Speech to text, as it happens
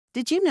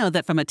Did you know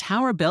that from a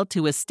tower built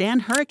to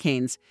withstand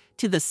hurricanes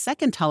to the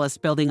second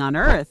tallest building on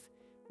Earth,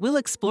 we'll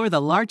explore the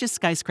largest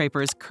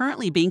skyscrapers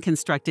currently being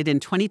constructed in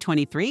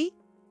 2023?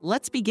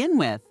 Let's begin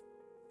with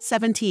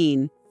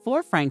 17.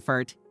 For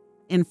Frankfurt.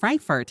 In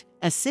Frankfurt,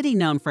 a city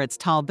known for its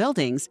tall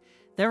buildings,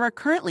 there are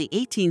currently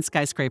 18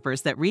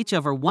 skyscrapers that reach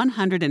over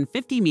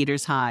 150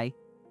 meters high.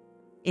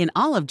 In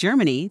all of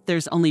Germany,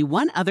 there's only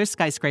one other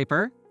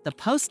skyscraper, the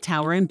Post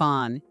Tower in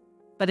Bonn.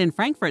 But in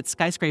Frankfurt's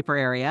skyscraper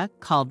area,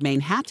 called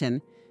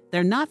Manhattan,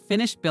 they're not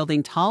finished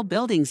building tall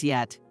buildings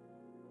yet.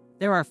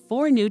 There are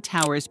 4 new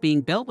towers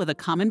being built with a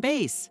common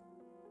base.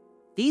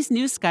 These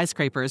new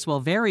skyscrapers will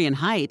vary in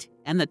height,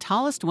 and the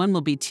tallest one will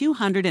be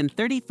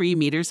 233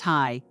 meters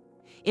high.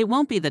 It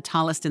won't be the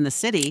tallest in the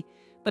city,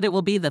 but it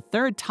will be the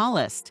 3rd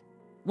tallest.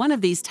 One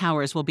of these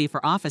towers will be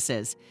for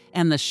offices,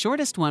 and the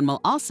shortest one will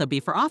also be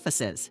for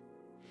offices.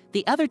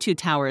 The other 2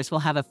 towers will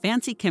have a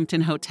fancy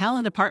Kimpton hotel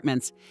and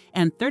apartments,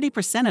 and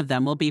 30% of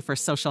them will be for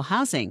social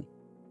housing.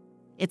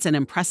 It's an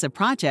impressive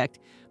project,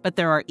 but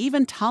there are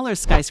even taller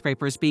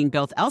skyscrapers being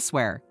built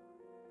elsewhere.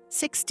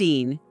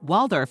 16.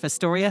 Waldorf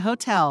Astoria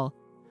Hotel.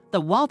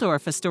 The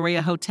Waldorf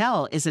Astoria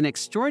Hotel is an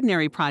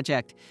extraordinary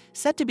project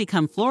set to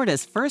become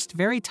Florida's first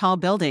very tall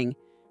building,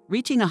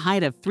 reaching a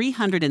height of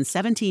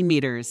 317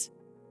 meters.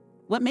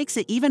 What makes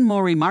it even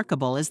more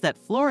remarkable is that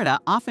Florida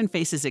often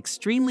faces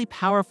extremely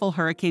powerful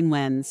hurricane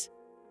winds.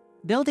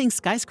 Building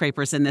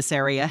skyscrapers in this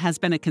area has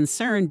been a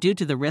concern due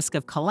to the risk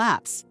of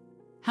collapse.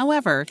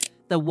 However,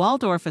 the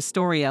Waldorf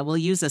Astoria will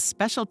use a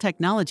special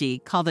technology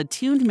called a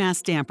tuned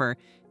mass damper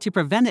to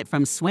prevent it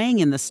from swaying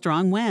in the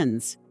strong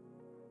winds.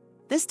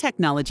 This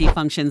technology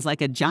functions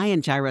like a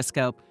giant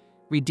gyroscope,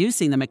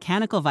 reducing the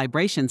mechanical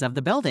vibrations of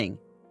the building.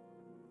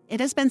 It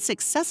has been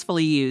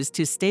successfully used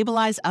to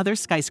stabilize other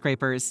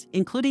skyscrapers,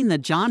 including the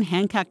John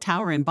Hancock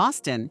Tower in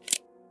Boston.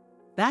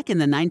 Back in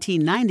the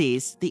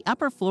 1990s, the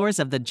upper floors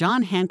of the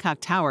John Hancock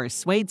Tower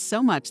swayed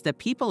so much that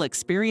people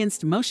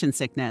experienced motion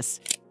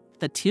sickness.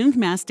 The tuned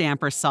mass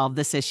damper solved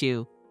this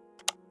issue.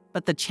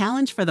 But the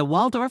challenge for the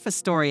Waldorf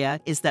Astoria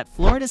is that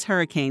Florida's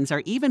hurricanes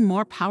are even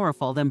more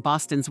powerful than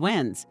Boston's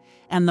winds,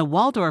 and the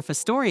Waldorf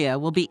Astoria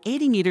will be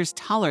 80 meters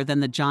taller than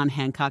the John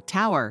Hancock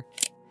Tower.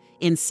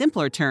 In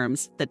simpler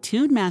terms, the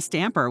tuned mass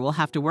damper will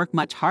have to work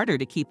much harder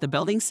to keep the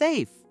building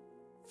safe.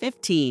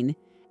 15.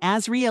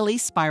 Azrieli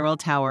Spiral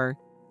Tower.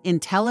 In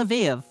Tel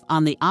Aviv,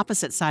 on the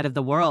opposite side of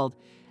the world,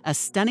 a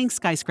stunning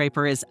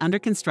skyscraper is under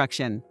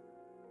construction.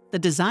 The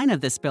design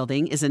of this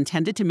building is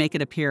intended to make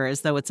it appear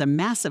as though it's a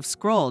massive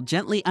scroll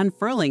gently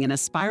unfurling in a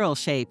spiral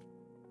shape.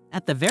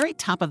 At the very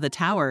top of the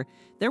tower,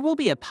 there will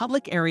be a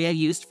public area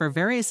used for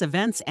various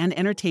events and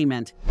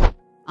entertainment.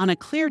 On a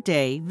clear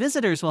day,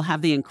 visitors will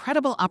have the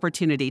incredible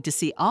opportunity to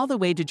see all the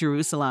way to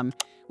Jerusalem,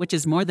 which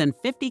is more than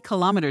 50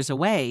 kilometers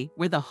away,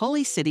 where the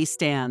Holy City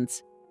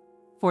stands.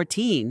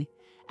 14.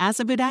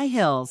 Azabudai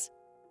Hills.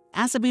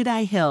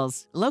 Azabudai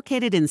Hills,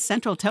 located in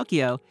central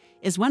Tokyo,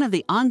 is one of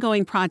the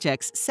ongoing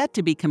projects set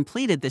to be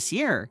completed this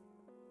year.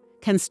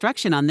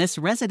 Construction on this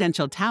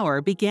residential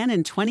tower began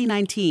in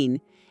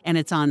 2019, and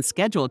it's on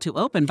schedule to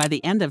open by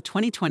the end of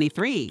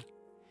 2023.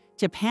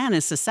 Japan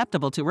is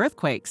susceptible to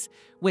earthquakes,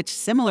 which,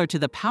 similar to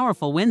the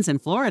powerful winds in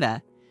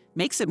Florida,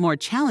 makes it more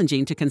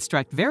challenging to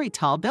construct very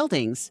tall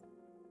buildings.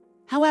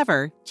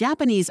 However,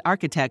 Japanese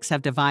architects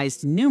have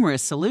devised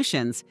numerous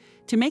solutions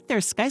to make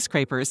their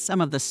skyscrapers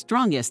some of the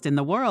strongest in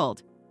the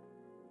world.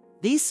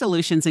 These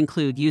solutions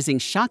include using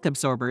shock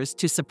absorbers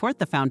to support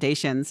the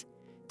foundations,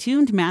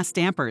 tuned mass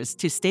dampers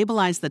to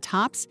stabilize the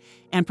tops,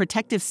 and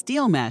protective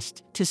steel mesh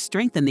to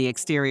strengthen the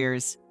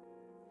exteriors.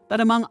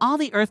 But among all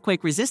the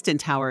earthquake-resistant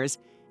towers,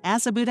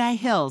 Azabudai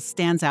Hills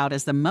stands out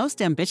as the most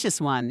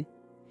ambitious one.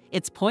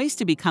 It's poised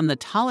to become the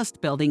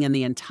tallest building in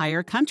the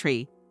entire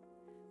country.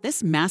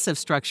 This massive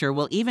structure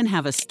will even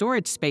have a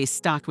storage space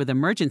stocked with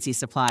emergency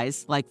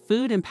supplies like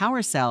food and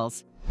power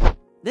cells.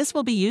 This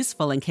will be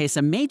useful in case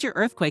a major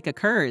earthquake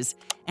occurs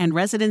and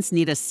residents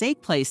need a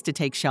safe place to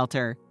take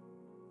shelter.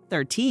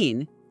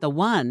 13. The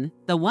One.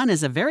 The One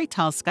is a very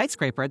tall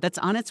skyscraper that's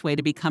on its way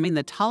to becoming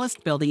the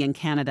tallest building in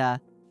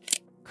Canada.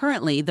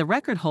 Currently, the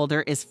record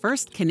holder is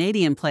First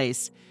Canadian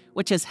Place,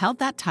 which has held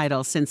that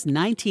title since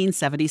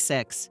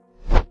 1976.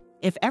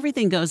 If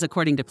everything goes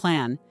according to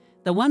plan,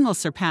 the One will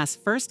surpass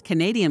First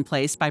Canadian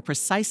Place by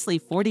precisely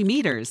 40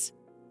 meters.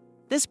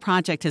 This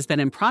project has been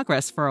in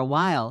progress for a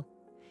while.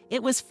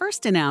 It was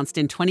first announced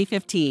in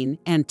 2015,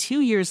 and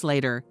 2 years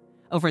later,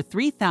 over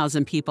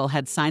 3,000 people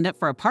had signed up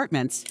for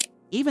apartments,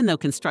 even though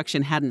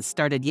construction hadn't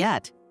started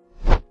yet.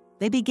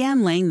 They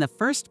began laying the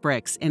first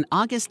bricks in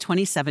August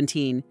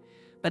 2017,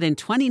 but in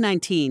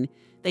 2019,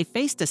 they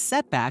faced a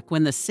setback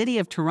when the City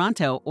of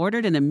Toronto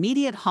ordered an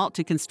immediate halt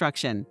to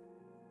construction.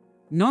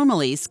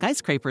 Normally,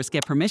 skyscrapers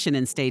get permission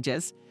in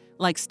stages,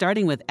 like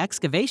starting with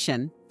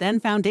excavation, then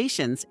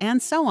foundations,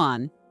 and so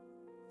on.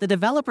 The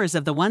developers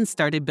of the One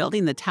started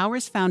building the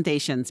tower's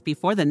foundations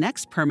before the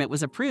next permit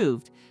was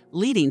approved,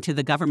 leading to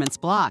the government's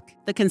block.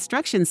 The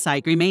construction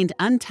site remained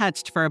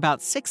untouched for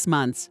about 6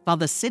 months while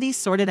the city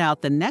sorted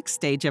out the next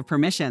stage of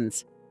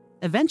permissions.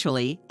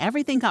 Eventually,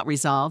 everything got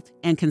resolved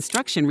and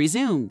construction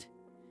resumed.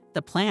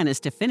 The plan is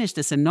to finish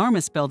this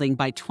enormous building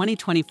by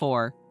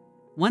 2024.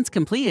 Once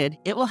completed,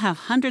 it will have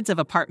hundreds of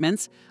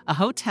apartments, a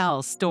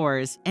hotel,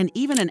 stores, and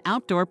even an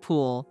outdoor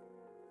pool.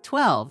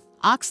 12.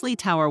 Oxley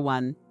Tower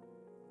 1.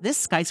 This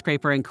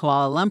skyscraper in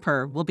Kuala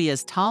Lumpur will be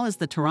as tall as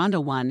the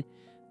Toronto one,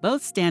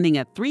 both standing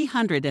at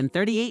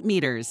 338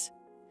 meters.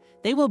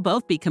 They will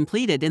both be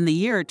completed in the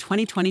year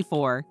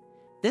 2024.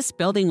 This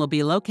building will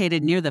be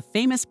located near the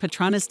famous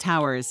Petronas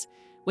Towers,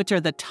 which are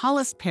the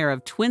tallest pair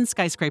of twin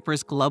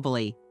skyscrapers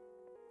globally.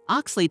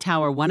 Oxley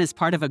Tower 1 is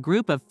part of a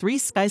group of 3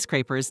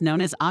 skyscrapers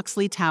known as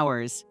Oxley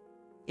Towers.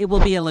 It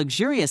will be a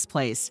luxurious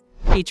place,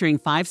 featuring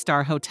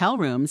 5-star hotel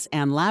rooms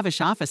and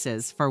lavish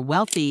offices for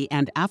wealthy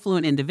and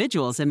affluent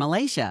individuals in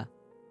Malaysia.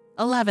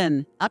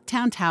 11.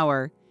 Uptown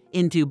Tower.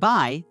 In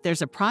Dubai,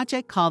 there's a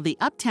project called the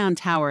Uptown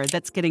Tower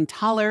that's getting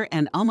taller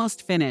and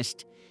almost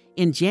finished.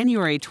 In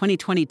January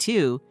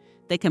 2022,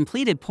 they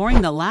completed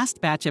pouring the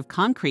last batch of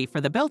concrete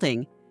for the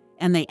building,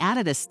 and they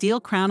added a steel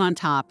crown on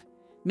top,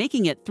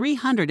 making it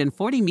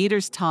 340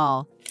 meters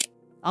tall.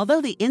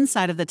 Although the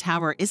inside of the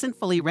tower isn't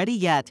fully ready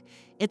yet,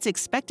 it's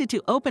expected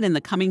to open in the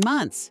coming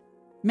months.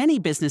 Many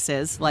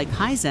businesses like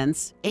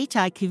Hisense,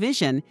 HIQ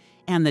Vision,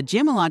 and the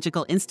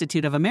Gemological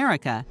Institute of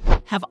America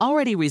have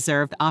already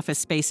reserved office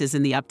spaces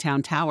in the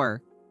Uptown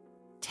Tower.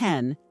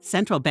 10.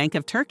 Central Bank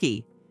of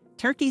Turkey.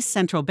 Turkey's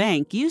central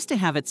bank used to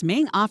have its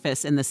main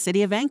office in the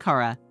city of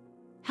Ankara.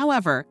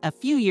 However, a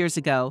few years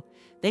ago,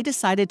 they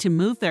decided to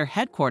move their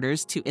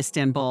headquarters to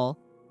Istanbul.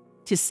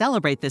 To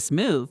celebrate this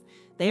move,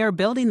 they are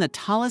building the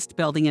tallest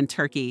building in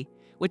Turkey,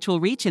 which will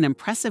reach an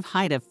impressive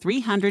height of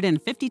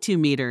 352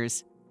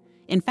 meters.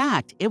 In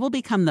fact, it will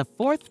become the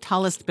 4th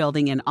tallest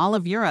building in all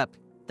of Europe,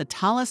 the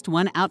tallest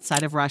one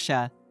outside of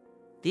Russia.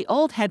 The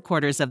old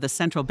headquarters of the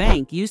central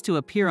bank used to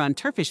appear on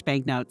Turkish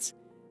banknotes,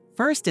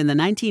 first in the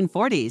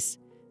 1940s,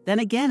 then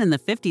again in the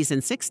 50s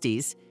and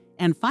 60s,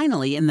 and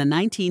finally in the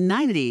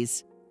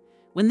 1990s.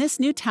 When this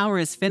new tower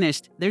is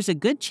finished, there's a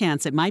good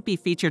chance it might be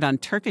featured on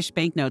Turkish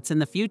banknotes in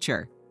the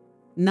future.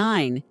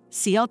 9.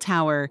 Ciel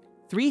Tower,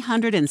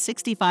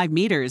 365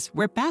 meters.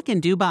 We're back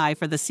in Dubai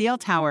for the Ciel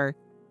Tower.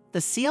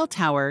 The Ciel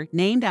Tower,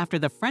 named after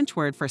the French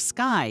word for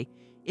sky,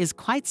 is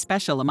quite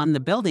special among the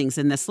buildings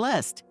in this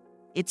list.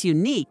 It's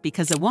unique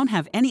because it won't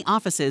have any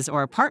offices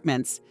or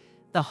apartments.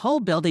 The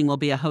whole building will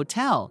be a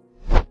hotel.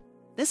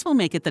 This will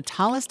make it the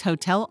tallest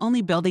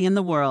hotel-only building in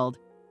the world.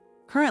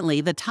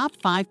 Currently, the top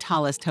 5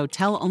 tallest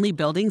hotel-only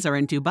buildings are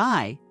in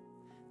Dubai: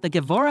 the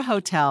Gevora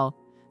Hotel,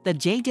 the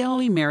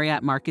JPMorgan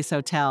Marriott Marcus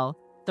Hotel,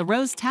 the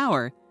Rose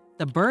Tower,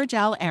 the Burj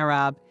Al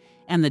Arab,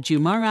 and the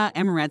Jumeirah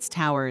Emirates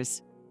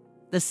Towers.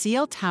 The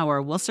Ciel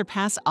Tower will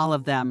surpass all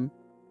of them.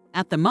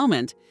 At the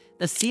moment,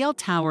 the Ciel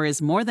Tower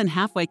is more than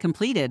halfway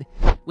completed,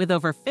 with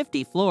over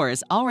 50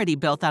 floors already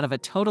built out of a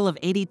total of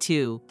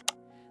 82.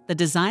 The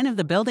design of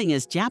the building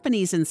is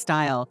Japanese in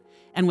style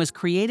and was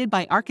created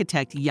by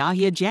architect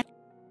Yahya Jan.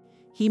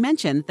 He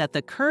mentioned that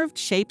the curved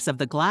shapes of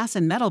the glass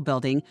and metal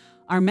building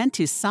are meant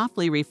to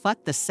softly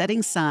reflect the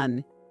setting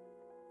sun.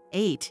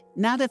 8.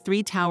 Naga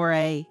 3 Tower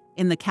A.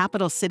 In the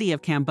capital city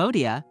of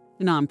Cambodia,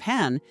 Phnom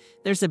Penh,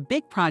 there's a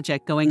big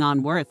project going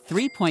on worth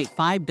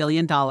 $3.5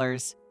 billion.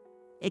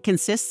 It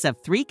consists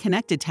of 3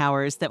 connected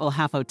towers that will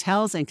have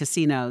hotels and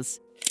casinos.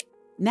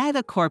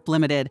 Naga Corp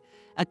Limited,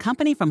 a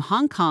company from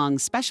Hong Kong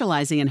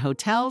specializing in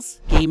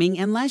hotels, gaming,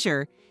 and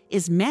leisure,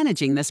 is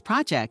managing this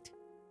project.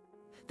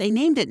 They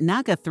named it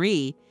Naga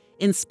 3,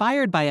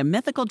 inspired by a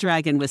mythical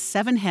dragon with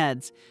 7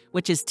 heads,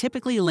 which is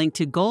typically linked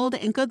to gold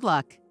and good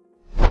luck.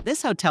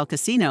 This hotel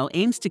casino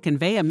aims to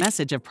convey a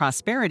message of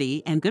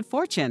prosperity and good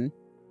fortune.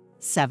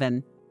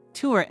 7.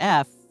 Tower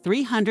F,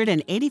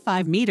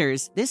 385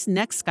 meters. This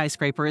next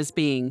skyscraper is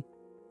being.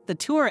 The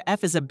Tower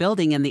F is a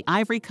building in the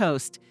Ivory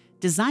Coast,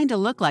 designed to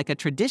look like a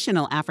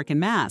traditional African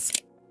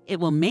mask. It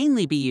will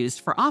mainly be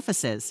used for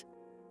offices.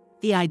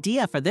 The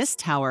idea for this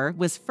tower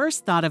was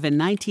first thought of in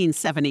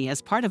 1970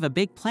 as part of a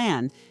big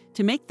plan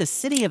to make the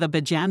city of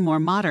Abidjan more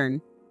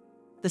modern.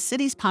 The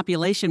city's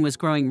population was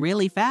growing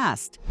really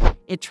fast.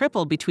 It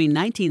tripled between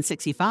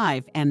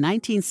 1965 and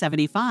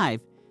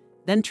 1975,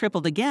 then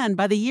tripled again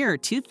by the year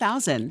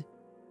 2000.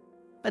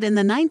 But in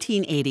the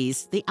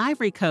 1980s, the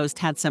Ivory Coast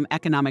had some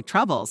economic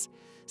troubles,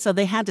 so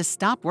they had to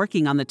stop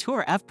working on the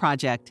Tower F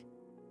project.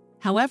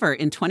 However,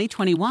 in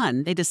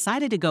 2021, they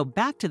decided to go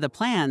back to the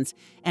plans,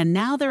 and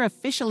now they're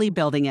officially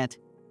building it.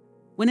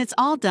 When it's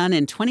all done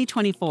in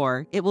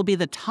 2024, it will be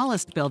the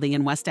tallest building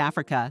in West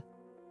Africa.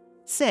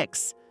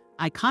 6.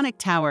 Iconic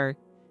Tower.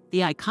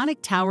 The iconic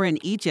tower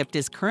in Egypt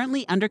is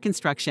currently under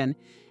construction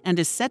and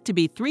is set to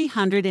be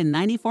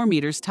 394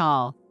 meters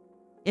tall.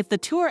 If the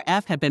Tower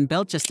F had been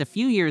built just a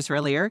few years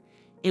earlier,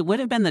 it would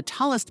have been the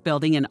tallest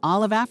building in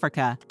all of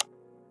Africa.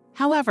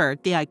 However,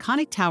 the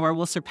iconic tower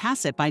will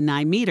surpass it by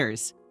 9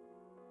 meters.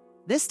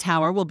 This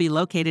tower will be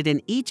located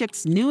in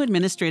Egypt's new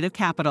administrative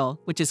capital,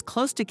 which is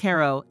close to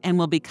Cairo, and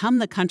will become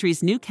the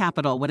country's new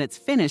capital when it's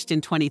finished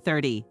in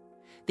 2030.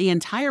 The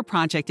entire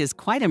project is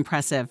quite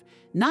impressive,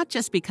 not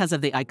just because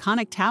of the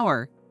iconic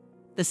tower.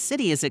 The The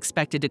city is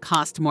expected to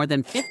cost more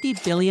than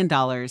 $50 billion.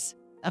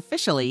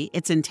 Officially,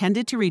 it's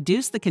intended to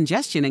reduce the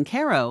congestion in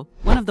Cairo,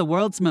 one of the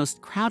world's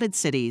most crowded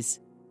cities.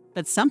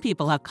 But some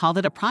people have called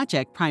it a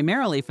project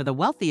primarily for the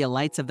wealthy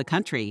elites of the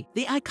country.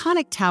 The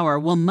iconic tower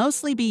will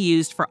mostly be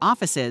used for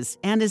offices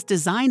and is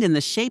designed in the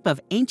shape of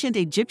ancient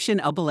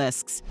Egyptian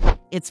obelisks.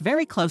 It's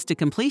very close to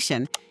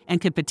completion and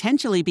could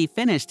potentially be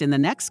finished in the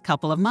next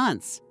couple of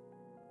months.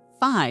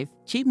 5.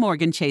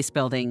 JPMorgan Chase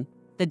Building.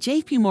 The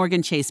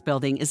JPMorgan Chase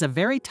Building is a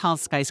very tall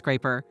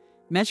skyscraper,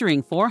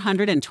 measuring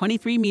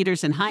 423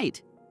 meters in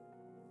height.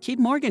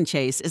 JPMorgan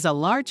Chase is a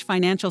large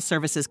financial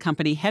services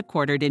company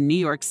headquartered in New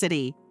York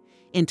City.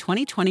 In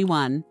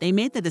 2021, they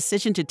made the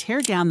decision to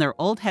tear down their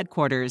old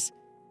headquarters,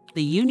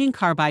 the Union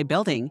Carbide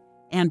building,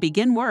 and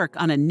begin work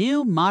on a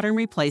new, modern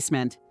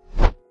replacement.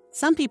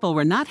 Some people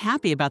were not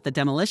happy about the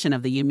demolition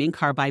of the Union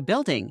Carbide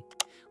building.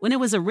 When it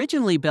was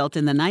originally built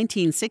in the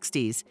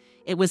 1960s,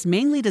 it was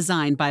mainly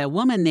designed by a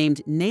woman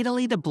named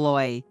Nathalie de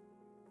Blois.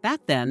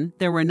 Back then,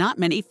 there were not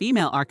many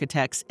female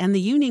architects, and the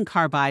Union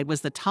Carbide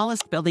was the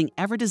tallest building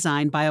ever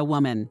designed by a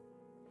woman.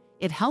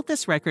 It held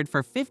this record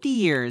for 50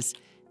 years,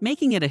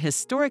 making it a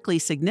historically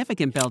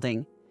significant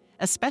building,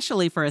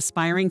 especially for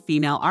aspiring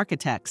female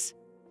architects.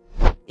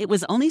 It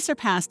was only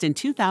surpassed in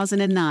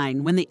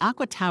 2009 when the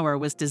Aqua Tower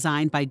was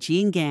designed by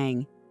Jean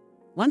Gang.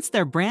 Once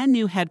their brand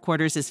new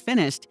headquarters is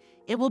finished,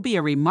 it will be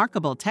a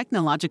remarkable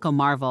technological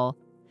marvel.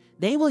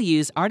 They will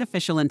use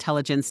artificial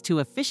intelligence to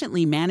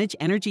efficiently manage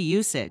energy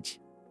usage.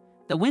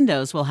 The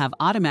windows will have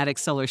automatic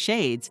solar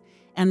shades,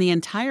 and the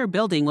entire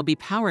building will be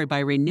powered by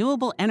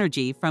renewable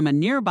energy from a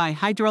nearby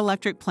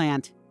hydroelectric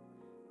plant.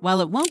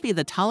 While it won't be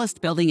the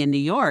tallest building in New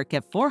York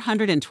at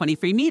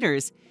 423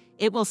 meters,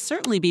 it will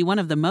certainly be one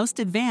of the most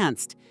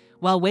advanced.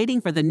 While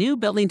waiting for the new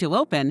building to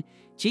open,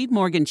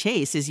 JPMorgan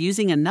Chase is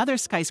using another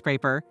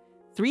skyscraper,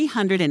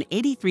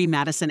 383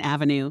 Madison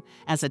Avenue,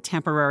 as a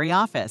temporary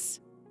office.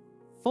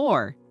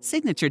 4.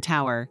 Signature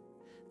Tower.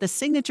 The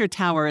Signature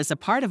Tower is a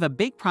part of a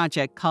big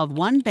project called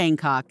One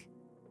Bangkok.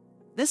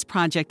 This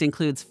project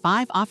includes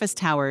 5 office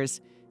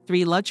towers,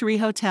 3 luxury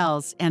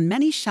hotels, and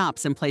many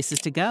shops and places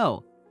to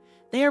go.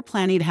 They are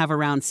planning to have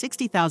around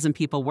 60,000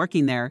 people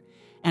working there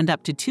and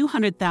up to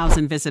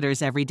 200,000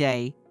 visitors every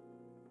day.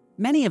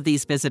 Many of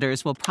these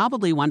visitors will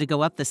probably want to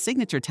go up the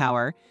Signature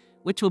Tower,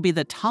 which will be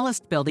the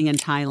tallest building in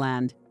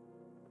Thailand.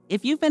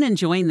 If you've been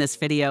enjoying this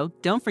video,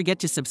 don't forget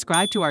to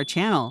subscribe to our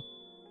channel.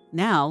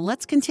 Now,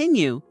 let's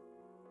continue.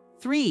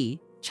 3.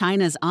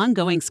 China's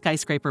ongoing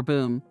skyscraper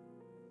boom.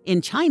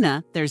 In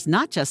China, there's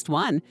not just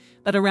one,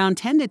 but around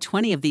 10 to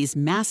 20 of these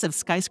massive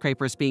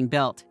skyscrapers being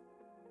built.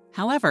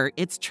 However,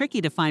 it's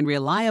tricky to find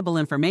reliable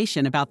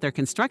information about their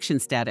construction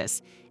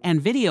status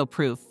and video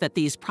proof that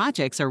these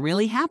projects are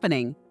really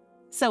happening.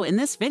 So in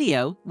this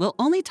video, we'll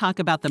only talk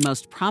about the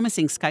most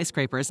promising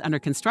skyscrapers under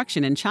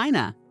construction in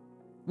China.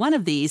 One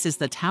of these is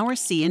the Tower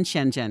C in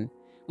Shenzhen,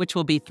 which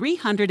will be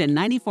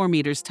 394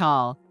 meters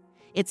tall.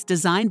 It's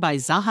designed by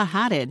Zaha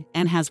Hadid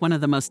and has one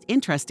of the most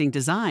interesting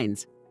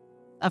designs.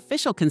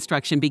 Official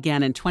construction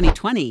began in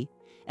 2020,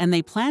 and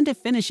they plan to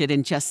finish it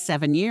in just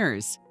 7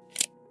 years.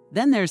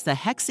 Then there's the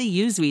Hexi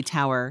Yuzui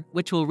Tower,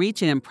 which will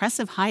reach an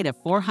impressive height of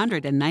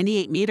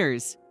 498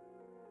 meters.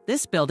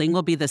 This building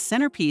will be the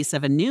centerpiece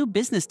of a new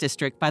business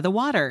district by the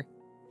water.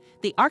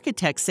 The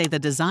architects say the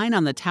design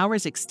on the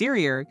tower's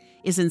exterior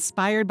is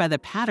inspired by the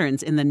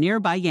patterns in the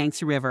nearby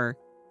Yangtze River.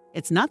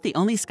 It's not the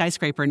only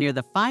skyscraper near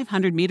the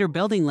 500-meter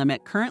building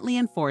limit currently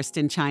enforced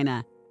in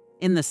China.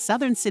 In the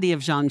southern city of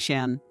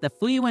Zhongshan, the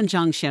Fuyuan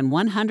Zhongshan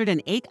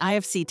 108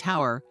 IFC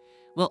Tower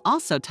will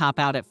also top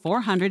out at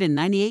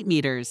 498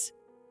 meters.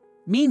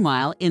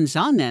 Meanwhile, in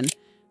Zhongnan,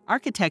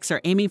 architects are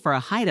aiming for a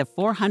height of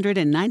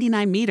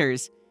 499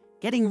 meters,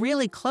 getting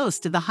really close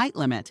to the height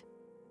limit.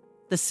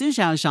 The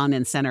Suzhou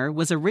Zhongnan Center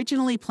was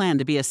originally planned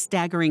to be a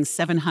staggering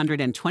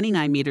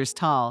 729 meters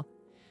tall,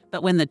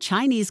 but when the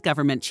Chinese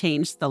government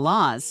changed the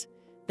laws,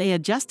 they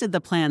adjusted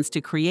the plans to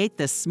create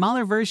this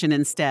smaller version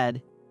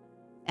instead.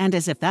 And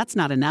as if that's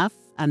not enough,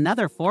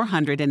 another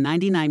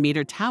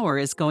 499-meter tower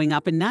is going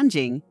up in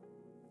Nanjing.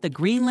 The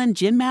Greenland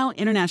Jinmao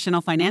International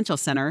Financial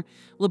Center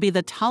will be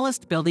the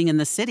tallest building in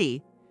the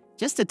city,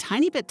 just a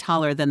tiny bit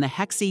taller than the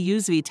Hexi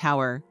Yuzui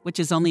Tower, which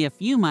is only a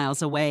few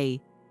miles away.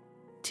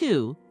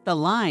 2. The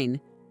Line.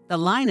 The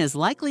Line is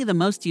likely the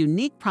most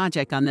unique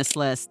project on this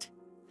list.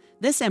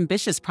 This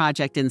ambitious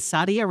project in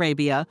Saudi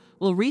Arabia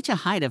will reach a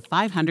height of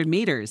 500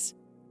 meters.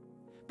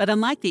 But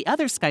unlike the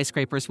other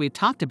skyscrapers we've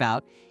talked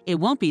about, it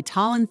won't be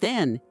tall and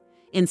thin.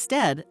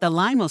 Instead, the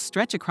line will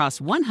stretch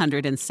across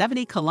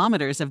 170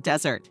 kilometers of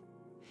desert.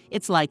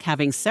 It's like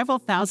having several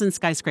thousand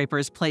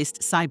skyscrapers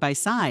placed side by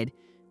side,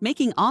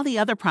 making all the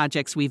other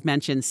projects we've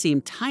mentioned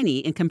seem tiny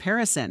in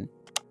comparison.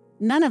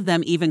 None of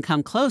them even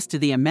come close to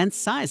the immense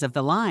size of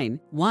the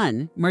line.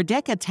 1.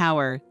 Merdeka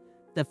Tower.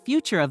 The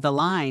future of the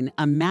line,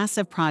 a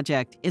massive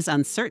project, is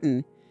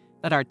uncertain,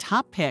 but our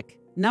top pick,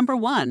 number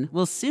 1,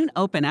 will soon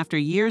open after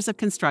years of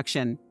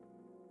construction.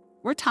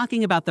 We're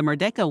talking about the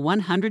Merdeka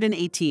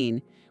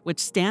 118,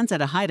 which stands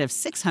at a height of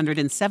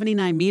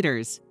 679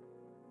 meters.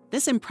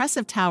 This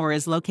impressive tower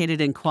is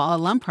located in Kuala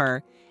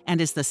Lumpur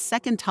and is the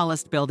second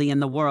tallest building in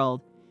the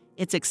world.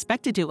 It's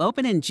expected to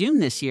open in June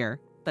this year,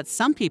 but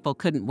some people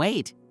couldn't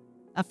wait.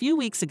 A few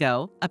weeks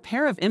ago, a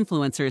pair of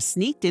influencers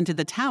sneaked into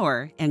the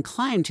tower and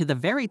climbed to the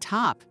very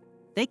top.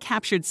 They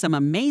captured some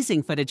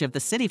amazing footage of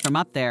the city from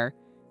up there,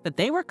 but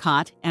they were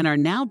caught and are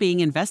now being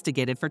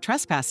investigated for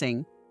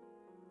trespassing.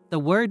 The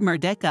word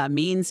Merdeka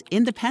means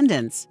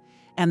independence,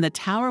 and the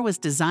tower was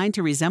designed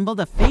to resemble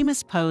the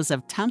famous pose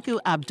of Tunku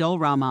Abdul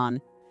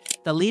Rahman,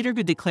 the leader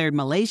who declared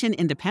Malaysian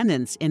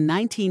independence in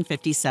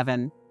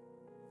 1957.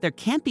 There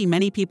can't be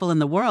many people in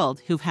the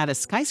world who've had a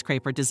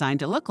skyscraper designed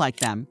to look like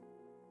them.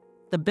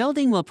 The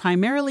building will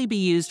primarily be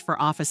used for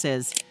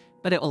offices,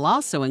 but it will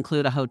also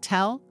include a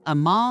hotel, a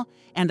mall,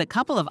 and a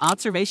couple of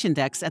observation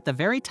decks at the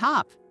very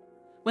top.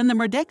 When the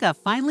Merdeka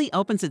finally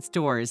opens its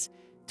doors,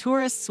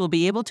 tourists will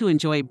be able to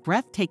enjoy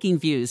breathtaking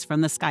views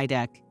from the sky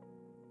deck.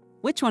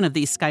 Which one of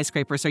these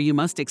skyscrapers are you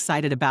most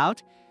excited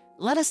about?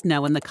 Let us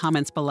know in the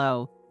comments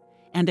below.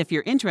 And if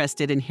you're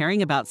interested in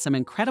hearing about some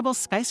incredible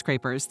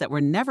skyscrapers that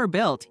were never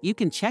built, you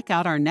can check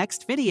out our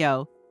next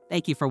video.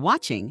 Thank you for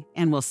watching,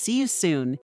 and we'll see you soon.